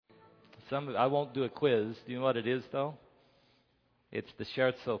I won't do a quiz. Do you know what it is, though? It's the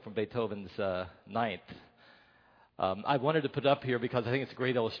Scherzo from Beethoven's Ninth. I wanted to put it up here because I think it's a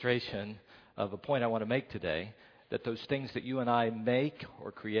great illustration of a point I want to make today, that those things that you and I make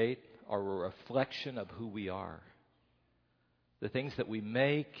or create are a reflection of who we are. The things that we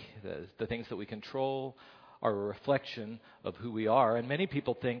make, the things that we control, are a reflection of who we are. And many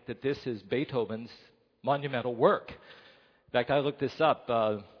people think that this is Beethoven's monumental work. In fact, I looked this up.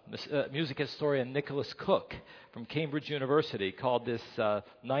 Music historian Nicholas Cook from Cambridge University called this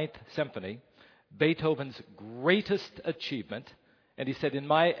Ninth Symphony Beethoven's greatest achievement. And he said, in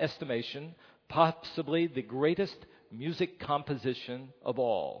my estimation, possibly the greatest music composition of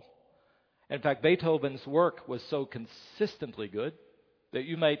all. In fact, Beethoven's work was so consistently good that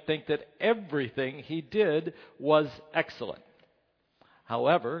you might think that everything he did was excellent.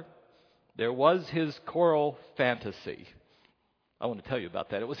 However, there was his choral fantasy. I want to tell you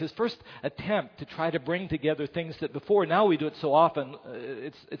about that. It was his first attempt to try to bring together things that before, now we do it so often,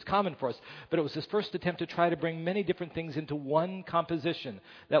 it's common for us, but it was his first attempt to try to bring many different things into one composition.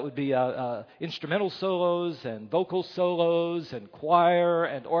 That would be instrumental solos and vocal solos and choir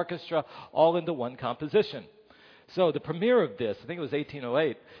and orchestra, all into one composition. So the premiere of this, I think it was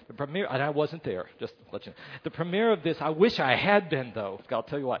 1808, the premiere, and I wasn't there, just to let you know. The premiere of this, I wish I had been, though. I'll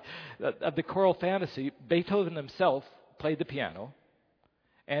tell you why. Of the choral fantasy, Beethoven himself played the piano,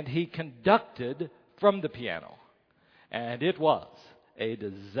 and he conducted from the piano. And it was a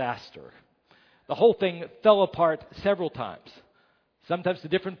disaster. The whole thing fell apart several times. Sometimes the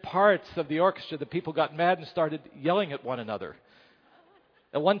different parts of the orchestra, the people got mad and started yelling at one another.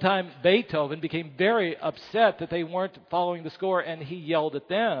 At one time, Beethoven became very upset that they weren't following the score, and he yelled at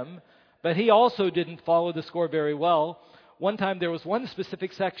them, but he also didn't follow the score very well. One time there was one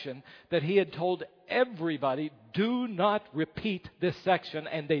specific section that he had told everybody, do not repeat this section,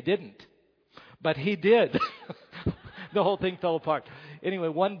 and they didn't. But he did. The whole thing fell apart. Anyway,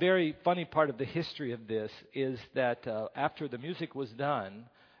 one very funny part of the history of this is that after the music was done,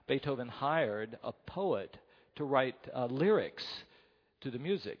 Beethoven hired a poet to write lyrics to the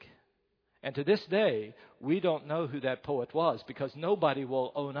music. And to this day, we don't know who that poet was because nobody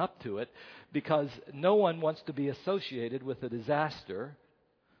will own up to it, because no one wants to be associated with a disaster,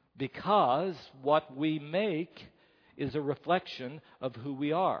 because what we make is a reflection of who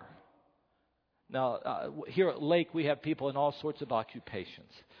we are. Now, here at Lake, we have people in all sorts of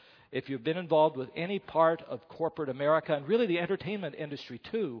occupations. If you've been involved with any part of corporate America, and really the entertainment industry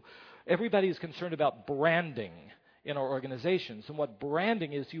too, everybody is concerned about branding in our organizations. And what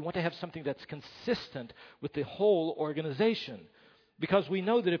branding is, you want to have something that's consistent with the whole organization. Because we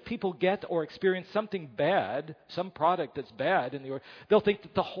know that if people get or experience something bad, some product that's bad, they'll think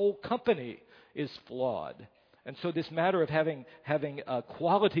that the whole company is flawed. And so this matter of having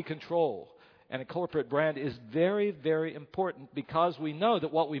quality control and a corporate brand is very, very important, because we know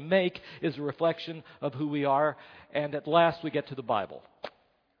that what we make is a reflection of who we are. And at last we get to the Bible.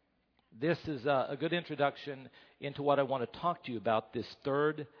 This is a good introduction into what I want to talk to you about this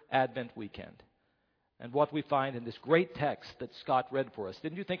third Advent weekend and what we find in this great text that Scott read for us.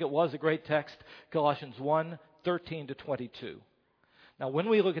 Didn't you think it was a great text? Colossians 1:13-22. Now, when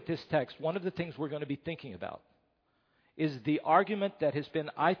we look at this text, one of the things we're going to be thinking about is the argument that has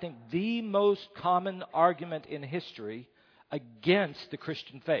been, I think, the most common argument in history against the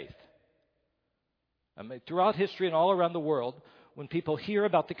Christian faith. I mean, throughout history and all around the world, when people hear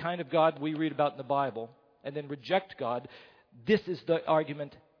about the kind of God we read about in the Bible and then reject God, this is the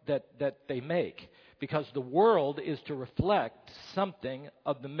argument that they make, because the world is to reflect something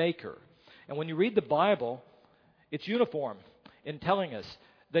of the Maker. And when you read the Bible, it's uniform in telling us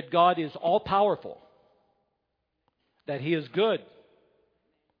that God is all-powerful, that He is good,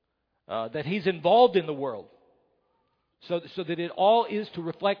 that He's involved in the world, so that it all is to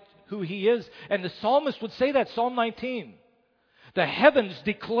reflect who He is. And the psalmist would say that, Psalm 19. The heavens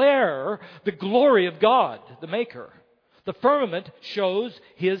declare the glory of God, the Maker. The firmament shows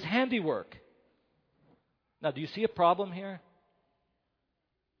His handiwork. Now, do you see a problem here?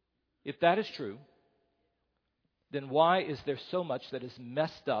 If that is true, then why is there so much that is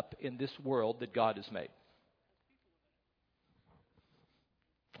messed up in this world that God has made?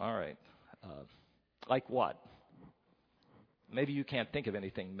 All right. Like what? Maybe you can't think of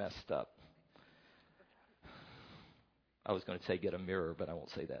anything messed up. I was going to say get a mirror, but I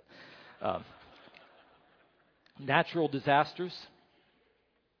won't say that. Natural disasters,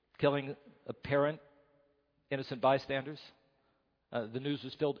 killing apparent innocent bystanders. The news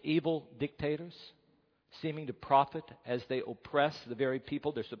was filled. Evil dictators seeming to profit as they oppress the very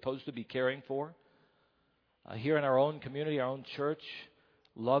people they're supposed to be caring for. Here in our own community, our own church,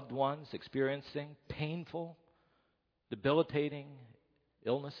 loved ones experiencing painful, debilitating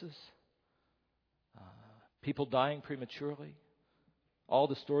illnesses, people dying prematurely, all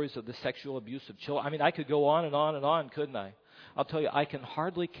the stories of the sexual abuse of children. I mean, I could go on and on and on, couldn't I? I'll tell you, I can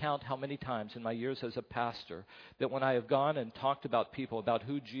hardly count how many times in my years as a pastor that when I have gone and talked about people, about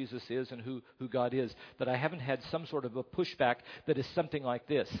who Jesus is and who God is, that I haven't had some sort of a pushback that is something like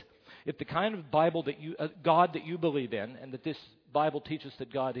this. If the kind of Bible that God that you believe in, and that this Bible teaches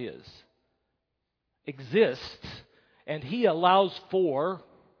that God is, exists, and He allows for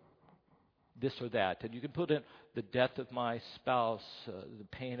this or that, and you can put in the death of my spouse, the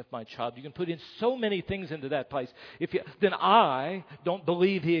pain of my child. You can put in so many things into that place. Then I don't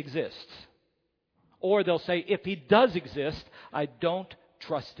believe He exists. Or they'll say, if He does exist, I don't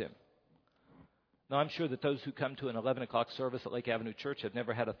trust Him. Now, I'm sure that those who come to an 11 o'clock service at Lake Avenue Church have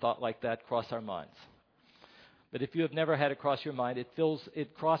never had a thought like that cross our minds. But if you have never had it cross your mind,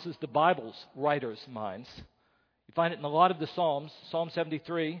 it crosses the Bible's writers' minds. You find it in a lot of the Psalms. Psalm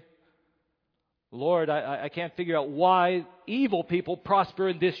 73. Lord, I can't figure out why evil people prosper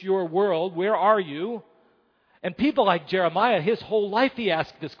in this your world. Where are you? And people like Jeremiah, his whole life he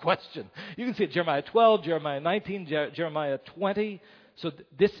asked this question. You can see it Jeremiah 12, Jeremiah 19, Jeremiah 20. So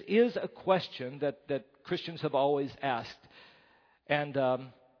this is a question that Christians have always asked. And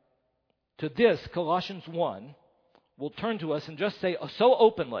to this, Colossians 1 will turn to us and just say so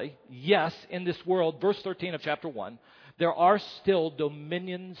openly, yes, in this world, verse 13 of chapter 1, there are still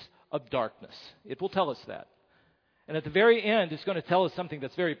dominions of darkness. It will tell us that. And at the very end, it's going to tell us something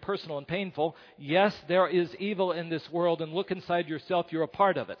that's very personal and painful. Yes, there is evil in this world, and look inside yourself, you're a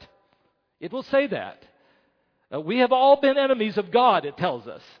part of it. It will say that. We have all been enemies of God, it tells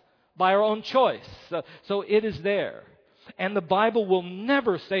us, by our own choice. So it is there. And the Bible will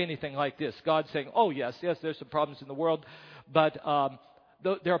never say anything like this. God saying, oh, yes, there's some problems in the world, but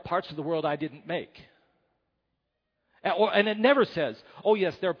there are parts of the world I didn't make. And it never says, oh,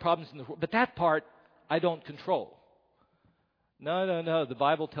 yes, there are problems in the world, but that part I don't control. No. The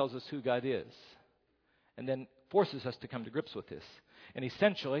Bible tells us who God is and then forces us to come to grips with this. And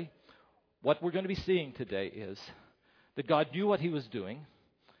essentially, what we're going to be seeing today is that God knew what He was doing.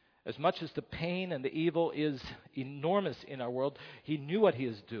 As much as the pain and the evil is enormous in our world, He knew what He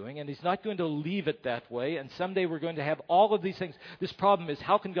is doing, and He's not going to leave it that way. And someday we're going to have all of these things. This problem is,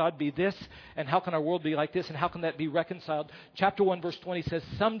 how can God be this, and how can our world be like this, and how can that be reconciled? Chapter 1, verse 20 says,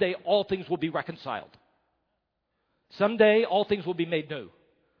 someday all things will be reconciled. Someday all things will be made new.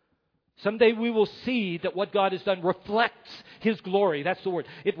 Someday we will see that what God has done reflects His glory. That's the word.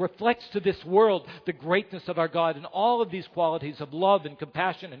 It reflects to this world the greatness of our God and all of these qualities of love and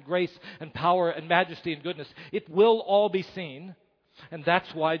compassion and grace and power and majesty and goodness. It will all be seen, and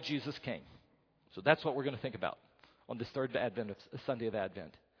that's why Jesus came. So that's what we're going to think about on this third Sunday of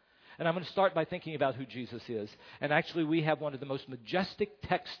Advent. And I'm going to start by thinking about who Jesus is. And actually, we have one of the most majestic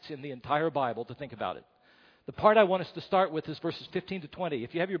texts in the entire Bible to think about it. The part I want us to start with is verses 15 to 20.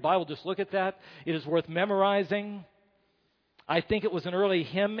 If you have your Bible, just look at that. It is worth memorizing. I think it was an early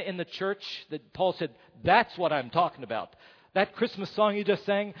hymn in the church that Paul said, that's what I'm talking about. That Christmas song you just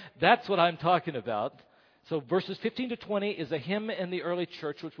sang, that's what I'm talking about. So verses 15 to 20 is a hymn in the early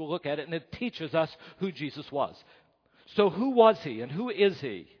church, which we'll look at, and it teaches us who Jesus was. So who was He and who is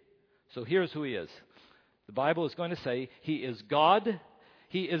He? So here's who He is. The Bible is going to say He is God,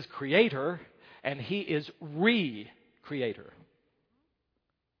 He is Creator, and He is Re-Creator.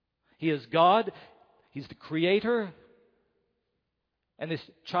 He is God, He's the Creator, and this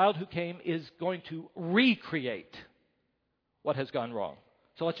child who came is going to recreate what has gone wrong.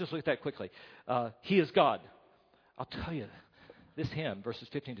 So let's just look at that quickly. He is God. I'll tell you, this hymn, verses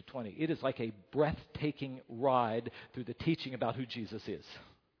 15 to 20, it is like a breathtaking ride through the teaching about who Jesus is.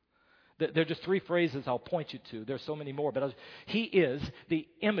 There are just three phrases I'll point you to. There's so many more, but He is the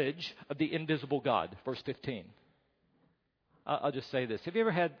image of the invisible God, verse 15. I'll just say this. Have you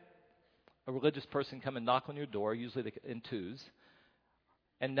ever had a religious person come and knock on your door, usually in twos?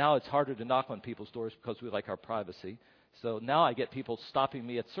 And now it's harder to knock on people's doors because we like our privacy. So now I get people stopping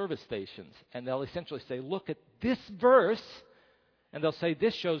me at service stations, and they'll essentially say, look at this verse, and they'll say,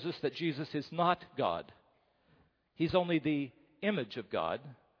 this shows us that Jesus is not God. He's only the image of God,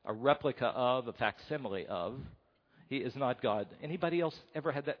 a replica of, a facsimile of. He is not God. Anybody else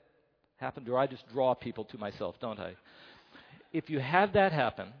ever had that happen? Or I just draw people to myself, don't I? If you have that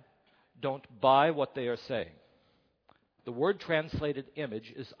happen, don't buy what they are saying. The word translated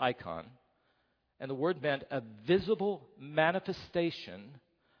image is icon, and the word meant a visible manifestation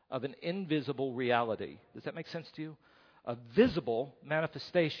of an invisible reality. Does that make sense to you? A visible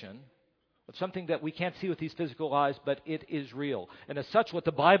manifestation of something that we can't see with these physical eyes, but it is real. And as such, what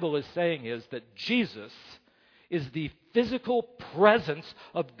the Bible is saying is that Jesus is the physical presence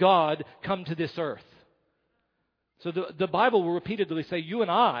of God come to this earth. So the Bible will repeatedly say you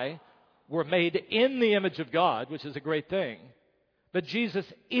and I were made in the image of God, which is a great thing. But Jesus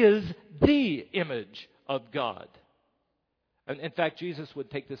is the image of God. And in fact, Jesus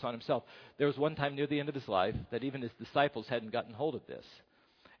would take this on himself. There was one time near the end of his life that even his disciples hadn't gotten hold of this.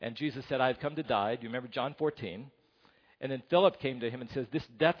 And Jesus said, I've come to die. Do you remember John 14? And then Philip came to him and says, this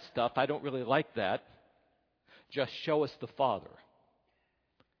death stuff, I don't really like that. Just show us the Father.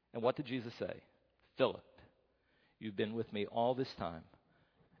 And what did Jesus say? Philip, you've been with me all this time.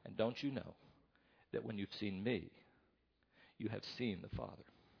 And don't you know that when you've seen me, you have seen the Father?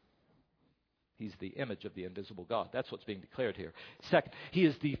 He's the image of the invisible God. That's what's being declared here. Second, he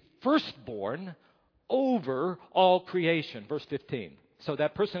is the firstborn over all creation. Verse 15. So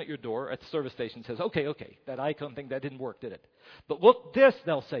that person at your door at the service station says, okay, that icon thing, that didn't work, did it? But look this,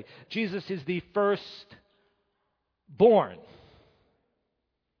 they'll say. Jesus is the firstborn.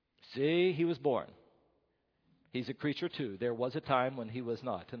 See, he was born. He's a creature too. There was a time when he was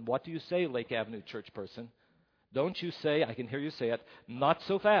not. And what do you say, Lake Avenue church person? Don't you say, I can hear you say it, not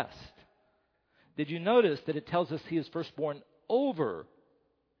so fast. Did you notice that it tells us he is firstborn over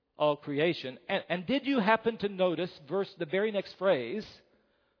all creation? And did you happen to notice the very next phrase,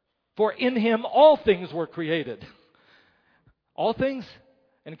 for in him all things were created. All things?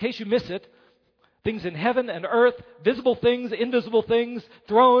 And in case you miss it, things in heaven and earth, visible things, invisible things,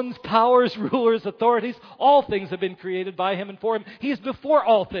 thrones, powers, rulers, authorities, all things have been created by him and for him. He is before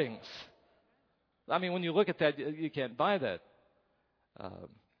all things. I mean, when you look at that, you can't buy that.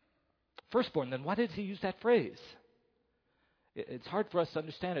 Firstborn, then why did he use that phrase? It's hard for us to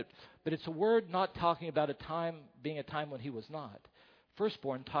understand it, but it's a word not talking about a time being a time when he was not.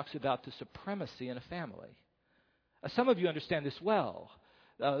 Firstborn talks about the supremacy in a family. Some of you understand this well.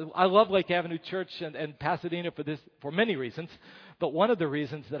 I love Lake Avenue Church and Pasadena for many reasons, but one of the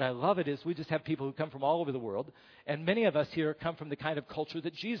reasons that I love it is we just have people who come from all over the world, and many of us here come from the kind of culture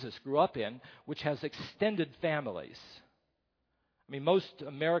that Jesus grew up in, which has extended families. I mean, most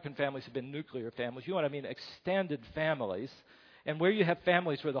American families have been nuclear families. You know what I mean? Extended families. And where you have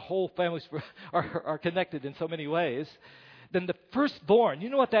families where the whole families are connected in so many ways, then the firstborn, you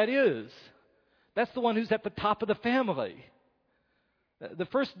know what that is? That's the one who's at the top of the family. The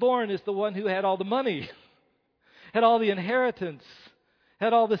firstborn is the one who had all the money, had all the inheritance,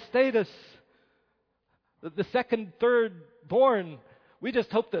 had all the status. The second, third born, we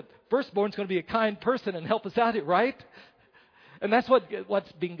just hope that firstborn's going to be a kind person and help us out here, right? And that's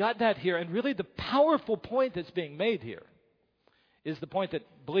what's being gotten at here. And really the powerful point that's being made here is the point that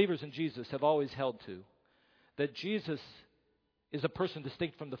believers in Jesus have always held to, that Jesus is a person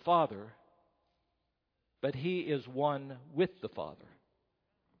distinct from the Father, but he is one with the Father.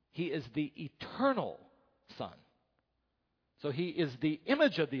 He is the eternal Son. So he is the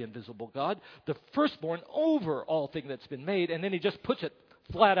image of the invisible God, the firstborn over all thing that's been made. And then he just puts it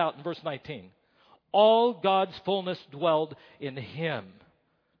flat out in verse 19. All God's fullness dwelled in him.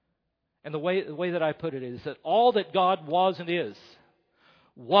 And the way that I put it is that all that God was and is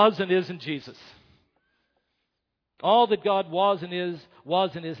in Jesus. All that God was and is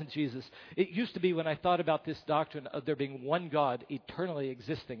in Jesus. It used to be when I thought about this doctrine of there being one God eternally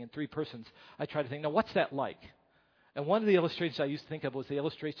existing in three persons, I tried to think, now what's that like? And one of the illustrations I used to think of was the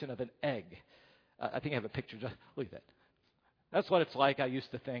illustration of an egg. I think I have a picture. Just look at that. That's what it's like, I used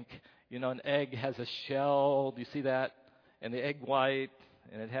to think. You know, an egg has a shell. Do you see that? And the egg white,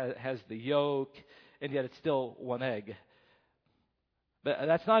 and it has the yolk, and yet it's still one egg. But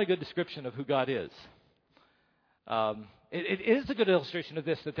that's not a good description of who God is. It is a good illustration of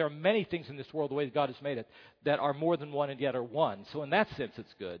this, that there are many things in this world, the way that God has made it, that are more than one and yet are one. So in that sense,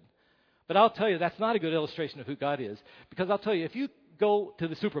 it's good. But I'll tell you, that's not a good illustration of who God is. Because I'll tell you, if you go to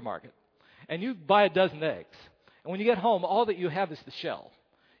the supermarket and you buy a dozen eggs, and when you get home, all that you have is the shell,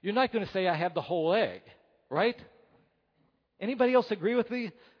 you're not going to say, I have the whole egg, right? Anybody else agree with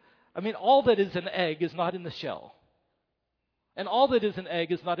me? I mean, all that is an egg is not in the shell. And all that is an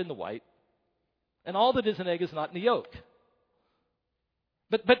egg is not in the white. And all that is an egg is not in the yolk.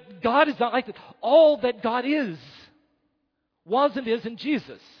 But God is not like that. All that God is, was and is in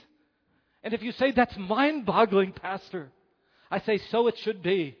Jesus. And if you say, that's mind-boggling, Pastor, I say, so it should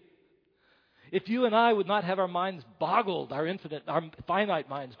be. If you and I would not have our minds boggled, our finite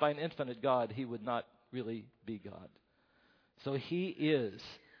minds by an infinite God, he would not really be God. So he is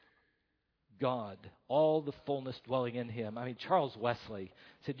God, all the fullness dwelling in him. I mean, Charles Wesley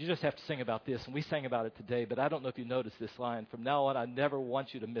said, you just have to sing about this, and we sang about it today, but I don't know if you noticed this line. From now on, I never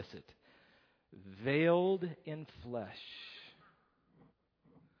want you to miss it. veiled in flesh,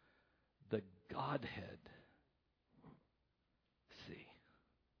 the Godhead see.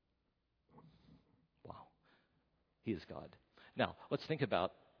 Wow. He is God. Now, let's think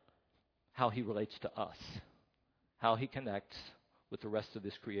about how he relates to us, how he connects with the rest of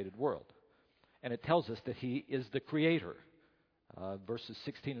this created world. And it tells us that he is the creator, verses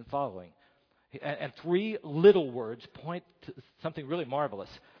 16 and following. And three little words point to something really marvelous.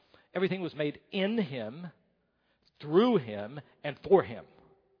 Everything was made in him, through him, and for him.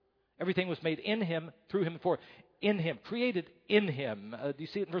 Everything was made in him, through him, and for him. In him, created in him. Do you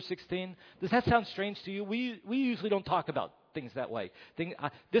see it in verse 16? Does that sound strange to you? We usually don't talk about things that way.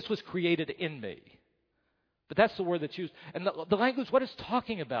 This was created in me. But that's the word that's used. And the language, what it's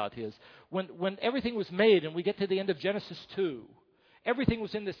talking about is when everything was made, and we get to the end of Genesis 2, everything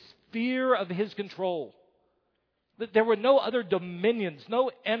was in the sphere of his control. There were no other dominions,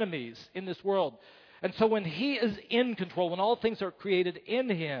 no enemies in this world. And so when he is in control, when all things are created in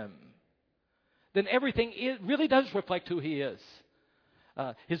him, then everything really does reflect who he is.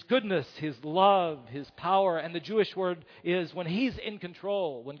 His goodness, his love, his power. And the Jewish word is when he's in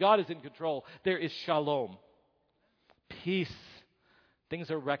control, when God is in control, there is shalom. Peace.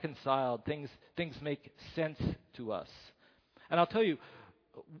 Things are reconciled. Things make sense to us. And I'll tell you,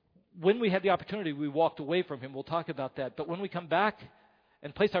 when we had the opportunity, we walked away from him. We'll talk about that. But when we come back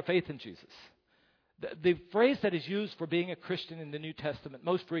and place our faith in Jesus, the phrase that is used for being a Christian in the New Testament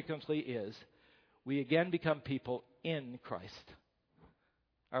most frequently is, we again become people in Christ.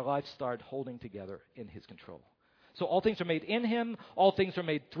 Our lives start holding together in his control. So all things are made in him. All things are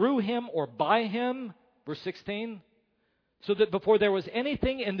made through him or by him. Verse 16. So that before there was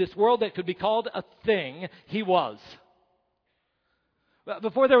anything in this world that could be called a thing, he was.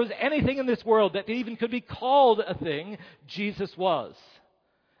 Before there was anything in this world that even could be called a thing, Jesus was.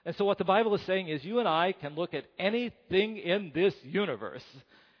 And so what the Bible is saying is you and I can look at anything in this universe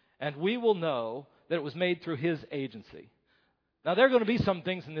and we will know that it was made through his agency. Now, there are going to be some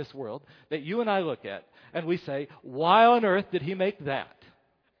things in this world that you and I look at and we say, why on earth did he make that?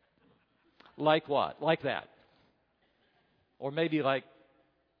 Like what? Like that. Or maybe like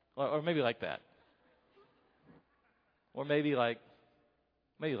that. Or maybe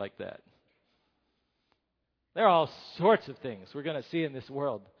like that. There are all sorts of things we're going to see in this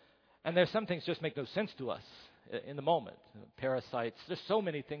world. And there's some things just make no sense to us in the moment. Parasites. There's so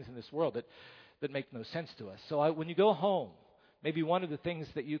many things in this world that make no sense to us. So when you go home, maybe one of the things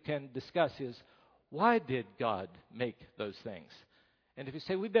that you can discuss is, why did God make those things? And if you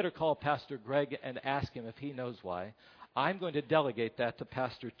say, we better call Pastor Greg and ask him if he knows why, I'm going to delegate that to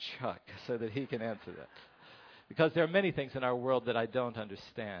Pastor Chuck so that he can answer that. Because there are many things in our world that I don't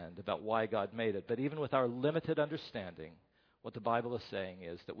understand about why God made it. But even with our limited understanding, what the Bible is saying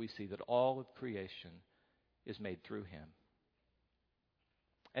is that we see that all of creation is made through him.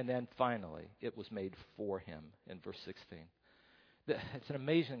 And then finally, it was made for him in verse 16. It's an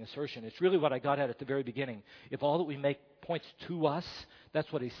amazing assertion. It's really what I got at the very beginning. If all that we make points to us,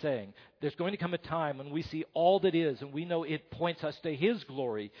 that's what he's saying. There's going to come a time when we see all that is, and we know it points us to his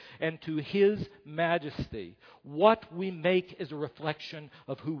glory and to his majesty. What we make is a reflection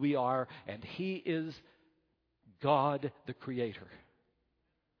of who we are, and he is God the Creator.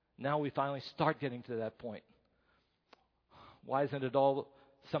 Now we finally start getting to that point. Why isn't it all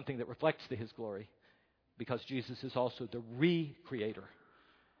something that reflects to his glory? Because Jesus is also the recreator.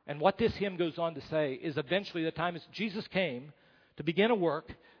 And what this hymn goes on to say is eventually the time is Jesus came to begin a work,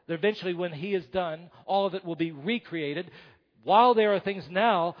 that eventually when he is done, all of it will be recreated. While there are things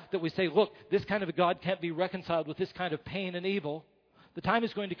now that we say, look, this kind of a God can't be reconciled with this kind of pain and evil, the time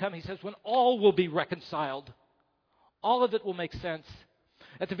is going to come, he says, when all will be reconciled. All of it will make sense.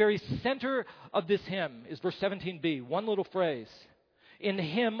 At the very center of this hymn is verse 17b, one little phrase. In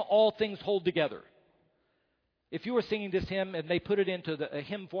him all things hold together. If you were singing this hymn and they put it into a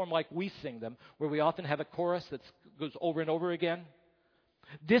hymn form like we sing them, where we often have a chorus that goes over and over again,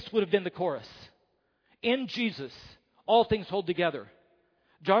 this would have been the chorus. In Jesus, all things hold together.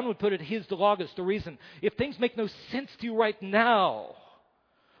 John would put it, he is the Logos, the reason. If things make no sense to you right now,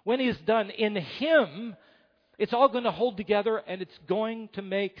 when he is done in him, it's all going to hold together and it's going to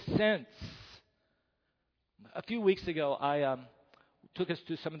make sense. A few weeks ago, I took us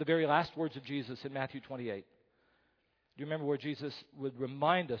to some of the very last words of Jesus in Matthew 28. Do you remember where Jesus would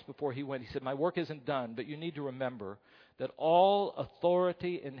remind us before he went? He said, my work isn't done, but you need to remember that all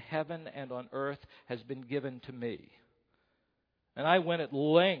authority in heaven and on earth has been given to me. And I went at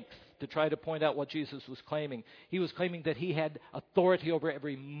length to try to point out what Jesus was claiming. He was claiming that he had authority over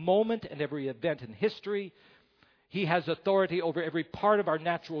every moment and every event in history. He has authority over every part of our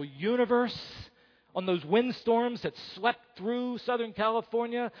natural universe. on those windstorms that swept through Southern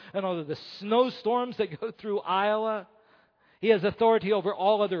California and on the snowstorms that go through Iowa. He has authority over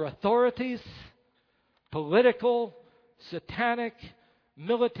all other authorities, political, satanic,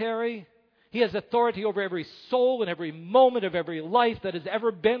 military. He has authority over every soul and every moment of every life that has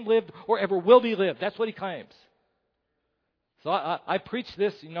ever been lived or ever will be lived. That's what he claims. So I preached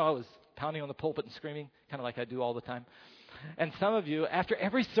this. You know, I was pounding on the pulpit and screaming, kind of like I do all the time. And some of you, after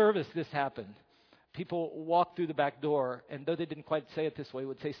every service this happened, people walked through the back door, and though they didn't quite say it this way,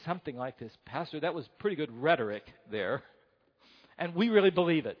 would say something like this: "Pastor, that was pretty good rhetoric there. And we really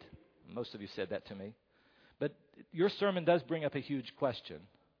believe it." Most of you said that to me. But your sermon does bring up a huge question.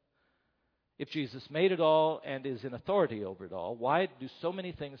 If Jesus made it all and is in authority over it all, why do so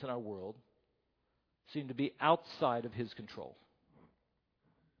many things in our world seem to be outside of His control?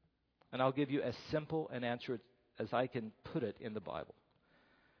 And I'll give you as simple an answer as I can put it in the Bible.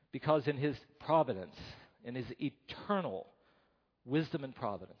 Because in His providence, in His eternal wisdom and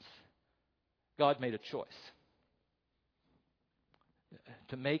providence, God made a choice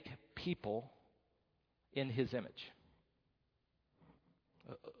to make people in His image.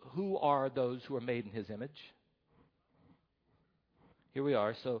 Who are those who are made in His image? Here we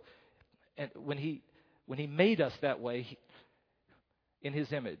are. So, and when He made us that way, in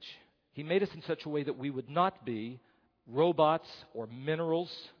His image, He made us in such a way that we would not be robots or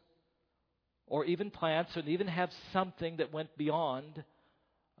minerals or even plants, and even have something that went beyond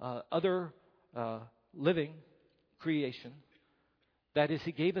other living creation. That is,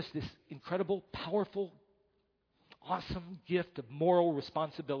 He gave us this incredible, powerful, awesome gift of moral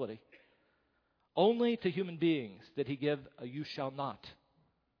responsibility. Only to human beings did He give a "you shall not."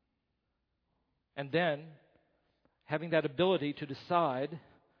 And then, having that ability to decide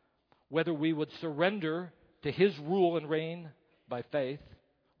whether we would surrender to His rule and reign by faith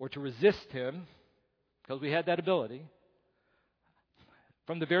or to resist Him, because we had that ability.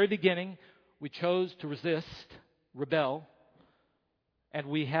 From the very beginning, we chose to resist, rebel, and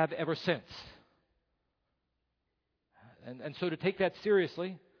we have ever since. And so to take that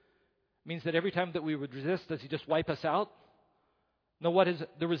seriously means that every time that we would resist, does He just wipe us out? No, what is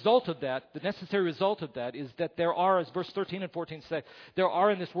the result of that? The necessary result of that is that there are, as verse 13 and 14 say, there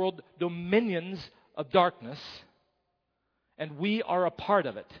are in this world dominions of darkness, and we are a part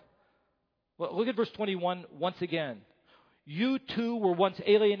of it. Well, look at verse 21 once again. You too were once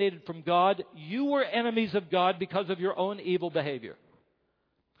alienated from God. You were enemies of God because of your own evil behavior.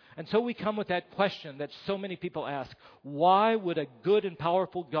 And so we come with that question that so many people ask: why would a good and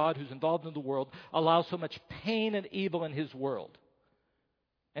powerful God who's involved in the world allow so much pain and evil in His world?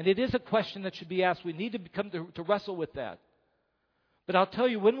 And it is a question that should be asked. We need to come to wrestle with that. But I'll tell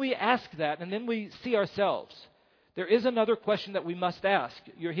you, when we ask that and then we see ourselves, there is another question that we must ask.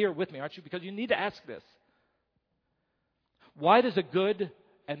 You're here with me, aren't you? Because you need to ask this. Why does a good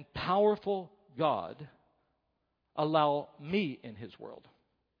and powerful God allow me in His world?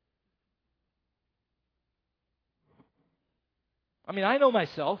 I mean, I know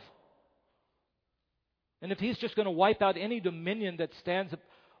myself. And if He's just going to wipe out any dominion that stands up,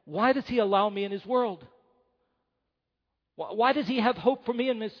 why does He allow me in His world? Why does He have hope for me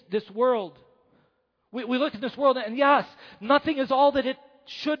in this world? We look at this world, and yes, nothing is all that it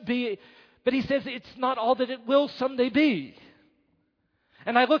should be, but He says it's not all that it will someday be.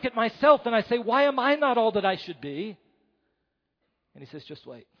 And I look at myself and I say, why am I not all that I should be? And He says, just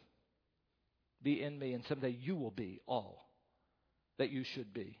wait. Be in me, and someday you will be all that you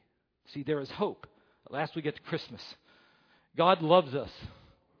should be. See, there is hope. Last we get to Christmas. God loves us.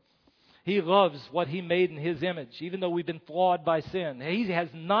 He loves what He made in His image, even though we've been flawed by sin. He has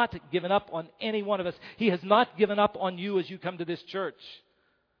not given up on any one of us. He has not given up on you as you come to this church.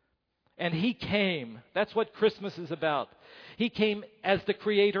 And He came. That's what Christmas is about. He came as the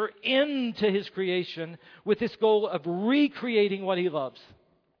Creator into His creation with this goal of recreating what He loves.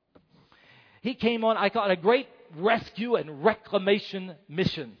 He came on, I call it, a great rescue and reclamation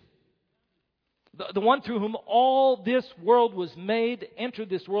mission. The one through whom all this world was made entered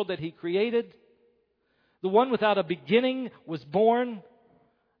this world that He created. The one without a beginning was born.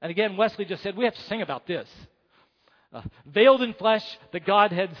 And again, Wesley just said, we have to sing about this. Veiled in flesh, the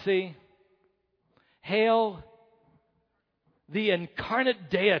Godhead see. Hail the incarnate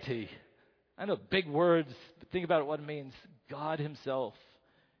deity. I know, big words, but think about what it means. God Himself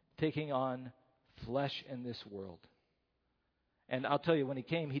taking on flesh in this world. And I'll tell you, when He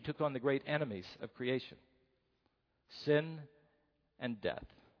came, He took on the great enemies of creation: sin and death.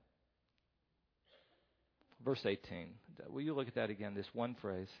 Verse 18. Will you look at that again, this one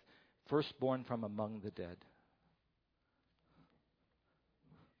phrase? Firstborn from among the dead.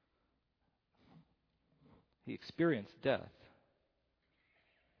 He experienced death.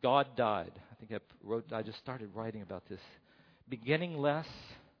 God died. I just started writing about this. Beginningless,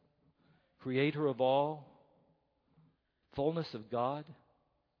 creator of all, fullness of God,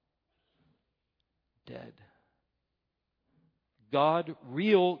 dead. God,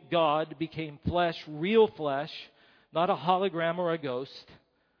 real God, became flesh, real flesh, not a hologram or a ghost,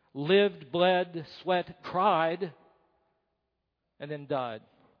 lived, bled, sweat, cried, and then died.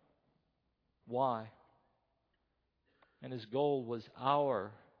 Why? And his goal was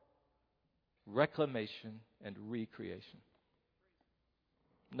our reclamation and recreation.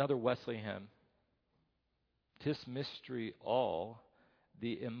 Another Wesley hymn. "'Tis mystery all,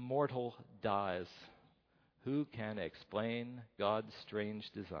 the immortal dies. Who can explain God's strange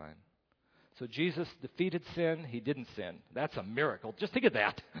design?" So Jesus defeated sin. He didn't sin. That's a miracle. Just think of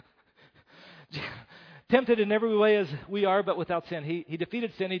that. Tempted in every way as we are, but without sin. He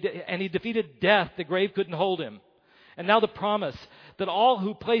defeated sin, and he defeated death. The grave couldn't hold him. And now the promise that all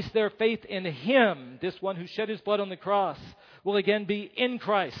who place their faith in Him, this one who shed His blood on the cross, will again be in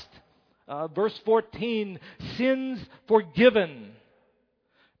Christ. Verse 14, sins forgiven,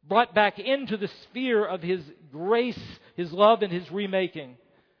 brought back into the sphere of His grace, His love, and His remaking.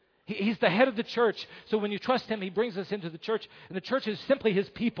 He's the head of the church. So when you trust Him, He brings us into the church. And the church is simply His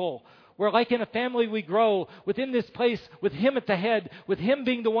people. Where like in a family we grow within this place with Him at the head, with Him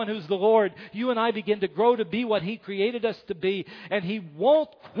being the one who's the Lord. You and I begin to grow to be what He created us to be. And He won't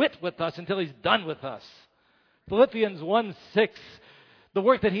quit with us until He's done with us. Philippians 1:6, the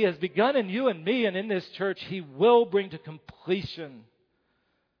work that He has begun in you and me and in this church, He will bring to completion.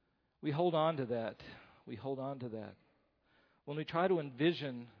 We hold on to that. We hold on to that. When we try to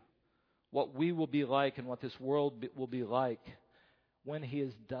envision what we will be like and what this world will be like when He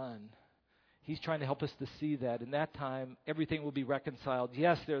is done, He's trying to help us to see that. In that time, everything will be reconciled.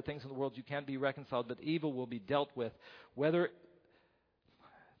 Yes, there are things in the world you can't be reconciled, but evil will be dealt with, whether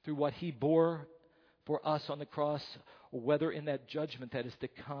through what He bore for us on the cross, or whether in that judgment that is to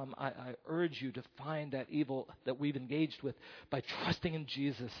come. I urge you to find that evil that we've engaged with by trusting in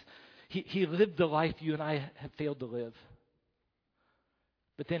Jesus. He lived the life you and I have failed to live.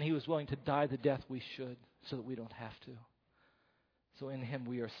 But then He was willing to die the death we should so that we don't have to. So in Him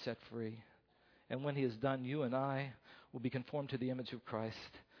we are set free. And when He is done, you and I will be conformed to the image of Christ.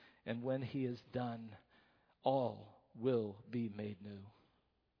 And when He is done, all will be made new.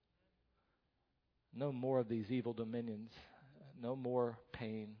 No more of these evil dominions. No more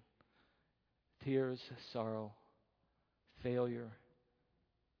pain, tears, sorrow, failure,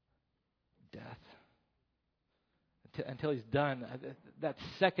 death. Until He's done. That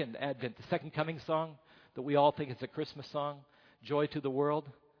second Advent, the second coming song that we all think is a Christmas song, Joy to the World.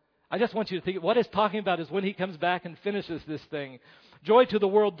 I just want you to think, what it's talking about is when He comes back and finishes this thing. Joy to the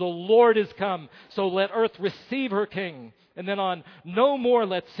world, the Lord is come, so let earth receive her King. And then on, no more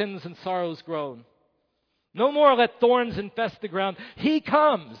let sins and sorrows grow. No more let thorns infest the ground. He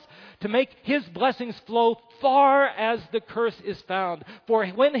comes to make His blessings flow far as the curse is found. For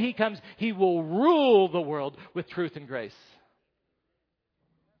when He comes, He will rule the world with truth and grace.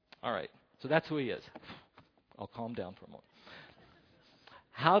 All right, so that's who He is. I'll calm down for a moment.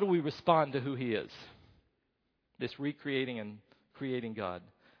 How do we respond to who He is? This recreating and creating God.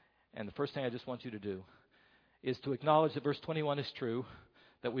 And the first thing I just want you to do is to acknowledge that verse 21 is true,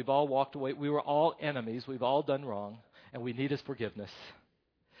 that we've all walked away. We were all enemies. We've all done wrong, and we need His forgiveness.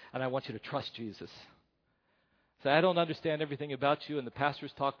 And I want you to trust Jesus. So I don't understand everything about you, and the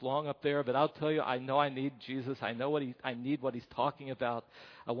pastors talked long up there, but I'll tell you, I know I need Jesus. I need what He's talking about.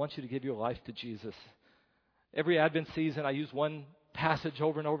 I want you to give your life to Jesus. Every Advent season, I use one passage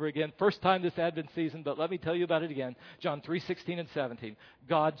over and over again. First time this Advent season, but let me tell you about it again. John 3:16 and 17.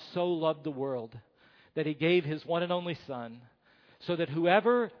 God so loved the world that He gave His one and only Son, so that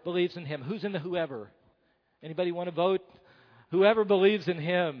whoever believes in Him, who's in the whoever? Anybody want to vote? Whoever believes in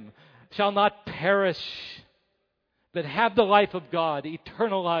Him shall not perish, but have the life of God,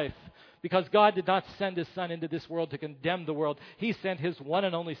 eternal life. Because God did not send His Son into this world to condemn the world. He sent His one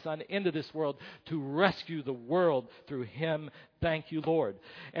and only Son into this world to rescue the world through Him. Thank you, Lord.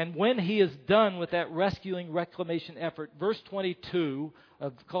 And when He is done with that rescuing reclamation effort, verse 22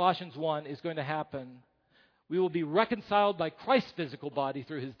 of Colossians 1 is going to happen. We will be reconciled by Christ's physical body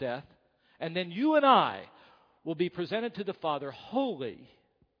through His death. And then you and I will be presented to the Father holy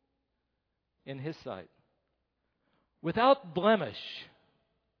in His sight, without blemish,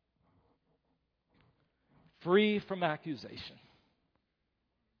 free from accusation.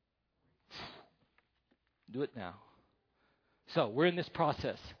 Do it now. So, we're in this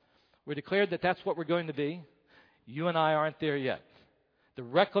process. We're declared that that's what we're going to be. You and I aren't there yet. The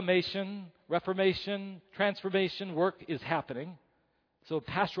reclamation, reformation, transformation work is happening. So a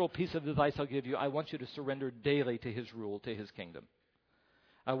pastoral piece of advice I'll give you, I want you to surrender daily to His rule, to His kingdom.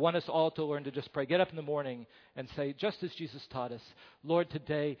 I want us all to learn to just pray. Get up in the morning and say, just as Jesus taught us, Lord,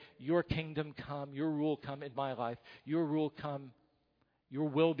 today your kingdom come, your rule come in my life. Your rule come, your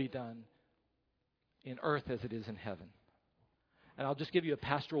will be done in earth as it is in heaven. And I'll just give you a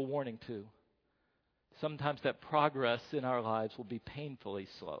pastoral warning too. Sometimes that progress in our lives will be painfully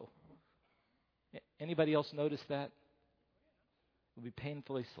slow. Anybody else notice that? It will be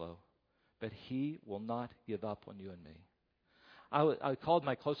painfully slow. But He will not give up on you and me. I called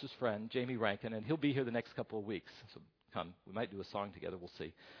my closest friend, Jamie Rankin, and he'll be here the next couple of weeks. So come, we might do a song together, we'll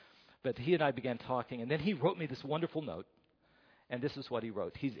see. But he and I began talking, and then he wrote me this wonderful note. And this is what he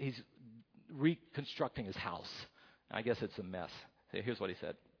wrote. He's reconstructing his house. I guess it's a mess. So here's what he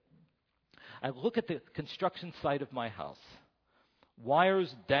said. I look at the construction site of my house.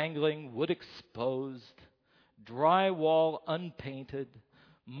 Wires dangling, wood exposed, drywall unpainted,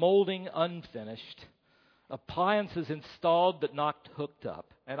 molding unfinished, appliances installed but not hooked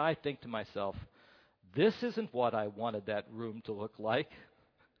up. And I think to myself, this isn't what I wanted that room to look like.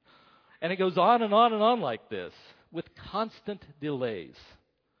 And it goes on and on and on like this, with constant delays,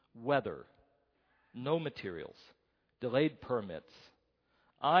 weather, no materials, delayed permits.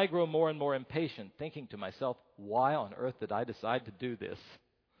 I grow more and more impatient, thinking to myself, why on earth did I decide to do this?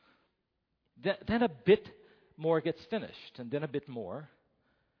 Then a bit more gets finished, and then a bit more.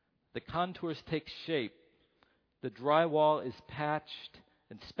 The contours take shape. The drywall is patched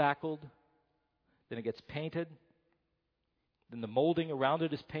and spackled. Then it gets painted. Then the molding around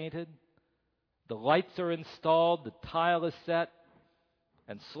it is painted. The lights are installed. The tile is set.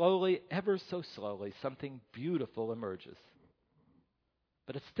 And slowly, ever so slowly, something beautiful emerges.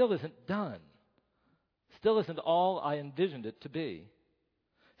 But it still isn't done. Still isn't all I envisioned it to be.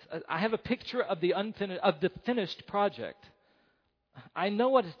 I have a picture of the finished project. I know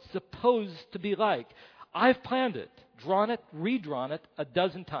what it's supposed to be like. I've planned it, drawn it, redrawn it a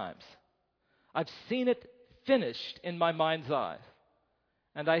dozen times. I've seen it finished in my mind's eye.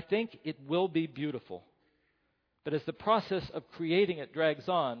 And I think it will be beautiful. But as the process of creating it drags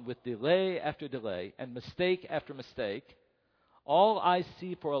on with delay after delay and mistake after mistake, all I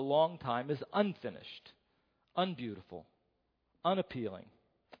see for a long time is unfinished, unbeautiful, unappealing.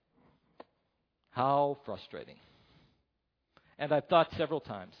 How frustrating. And I've thought several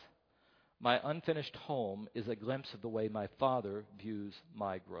times, my unfinished home is a glimpse of the way my Father views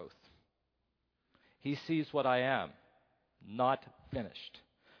my growth. He sees what I am, not finished,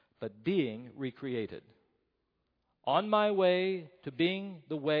 but being recreated. On my way to being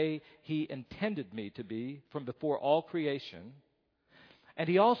the way He intended me to be from before all creation. And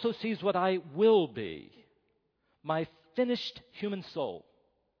He also sees what I will be, my finished human soul,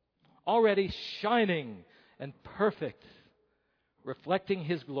 already shining and perfect, reflecting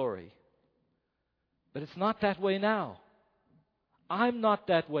His glory. But it's not that way now. I'm not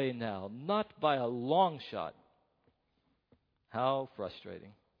that way now, not by a long shot. How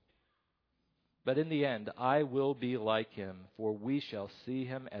frustrating. But in the end, I will be like Him, for we shall see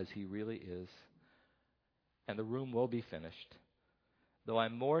Him as He really is. And the room will be finished. Though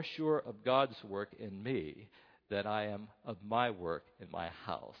I'm more sure of God's work in me than I am of my work in my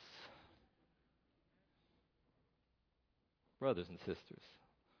house. Brothers and sisters,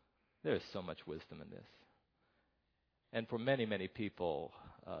 there is so much wisdom in this. And for many, many people,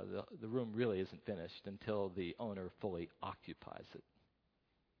 the room really isn't finished until the owner fully occupies it.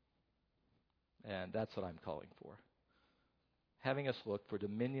 And that's what I'm calling for. Having us look for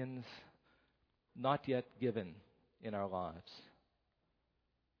dominions not yet given in our lives.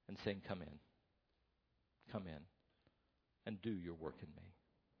 And saying, come in, and do your work in me.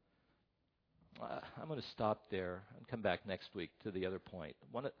 I'm going to stop there and come back next week to the other point.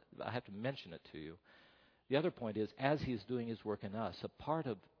 I have to mention it to you. The other point is, as He's doing His work in us, a part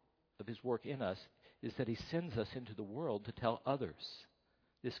of His work in us is that He sends us into the world to tell others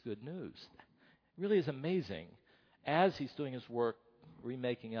this good news. It really is amazing. As He's doing His work,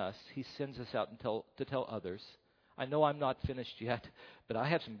 remaking us, He sends us out to tell others. I know I'm not finished yet, but I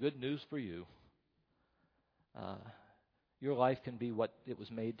have some good news for you. Your life can be what it was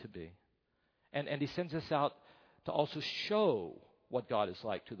made to be. And He sends us out to also show what God is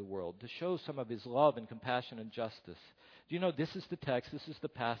like to the world, to show some of His love and compassion and justice. Do you know, this is the text, this is the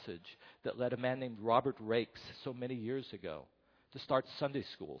passage that led a man named Robert Raikes so many years ago to start Sunday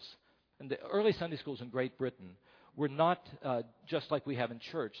schools. And the early Sunday schools in Great Britain were not just like we have in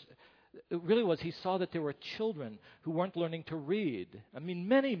church. It really was, he saw that there were children who weren't learning to read. I mean,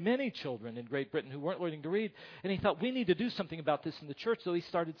 many, many children in Great Britain who weren't learning to read. And he thought, we need to do something about this in the church. So he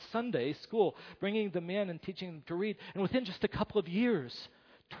started Sunday school, bringing them in and teaching them to read. And within just a couple of years,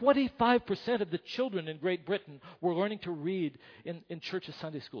 25% of the children in Great Britain were learning to read in churches'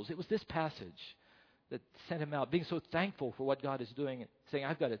 Sunday schools. It was this passage that sent him out, being so thankful for what God is doing, saying,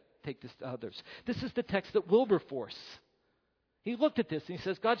 I've got to take this to others. This is the text that Wilberforce, he looked at this and he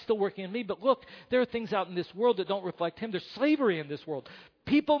says, God's still working in me, but look, there are things out in this world that don't reflect Him. There's slavery in this world.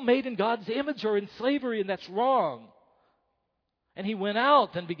 People made in God's image are in slavery, and that's wrong. And he went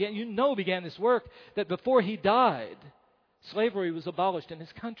out and began this work that before he died, slavery was abolished in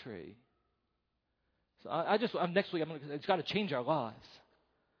his country. So next week, it's got to change our lives.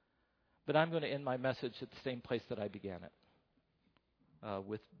 But I'm going to end my message at the same place that I began it,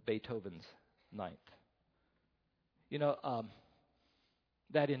 with Beethoven's Ninth. You know,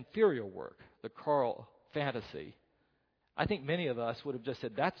 that inferior work, the choral fantasy, I think many of us would have just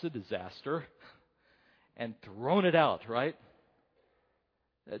said, that's a disaster, and thrown it out, right?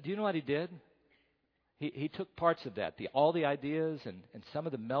 Do you know what he did? He took parts of that, all the ideas and some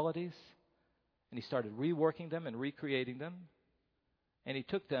of the melodies, and he started reworking them and recreating them. And he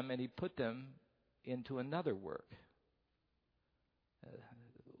took them and he put them into another work.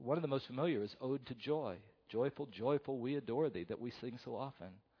 One of the most familiar is Ode to Joy. Joyful, joyful, we adore thee, that we sing so often.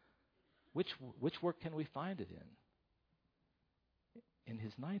 Which work can we find it in? In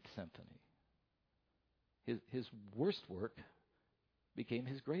his Ninth Symphony. His worst work became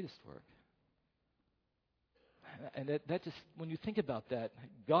his greatest work. And that just, when you think about that,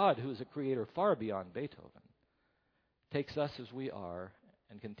 God, who is a creator far beyond Beethoven, takes us as we are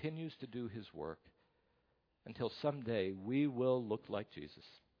and continues to do His work until someday we will look like Jesus.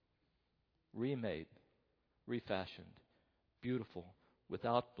 Remade, refashioned, beautiful,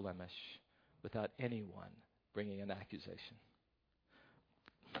 without blemish, without anyone bringing an accusation.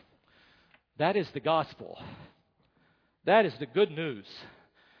 That is the gospel. That is the good news.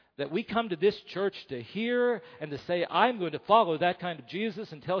 That we come to this church to hear and to say, I'm going to follow that kind of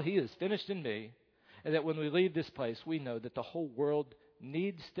Jesus until He is finished in me. And that when we leave this place, we know that the whole world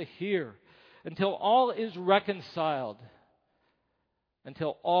needs to hear until all is reconciled,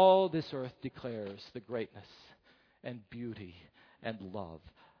 until all this earth declares the greatness and beauty and love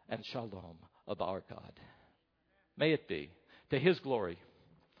and shalom of our God. May it be to His glory.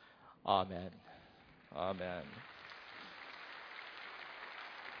 Amen. Amen.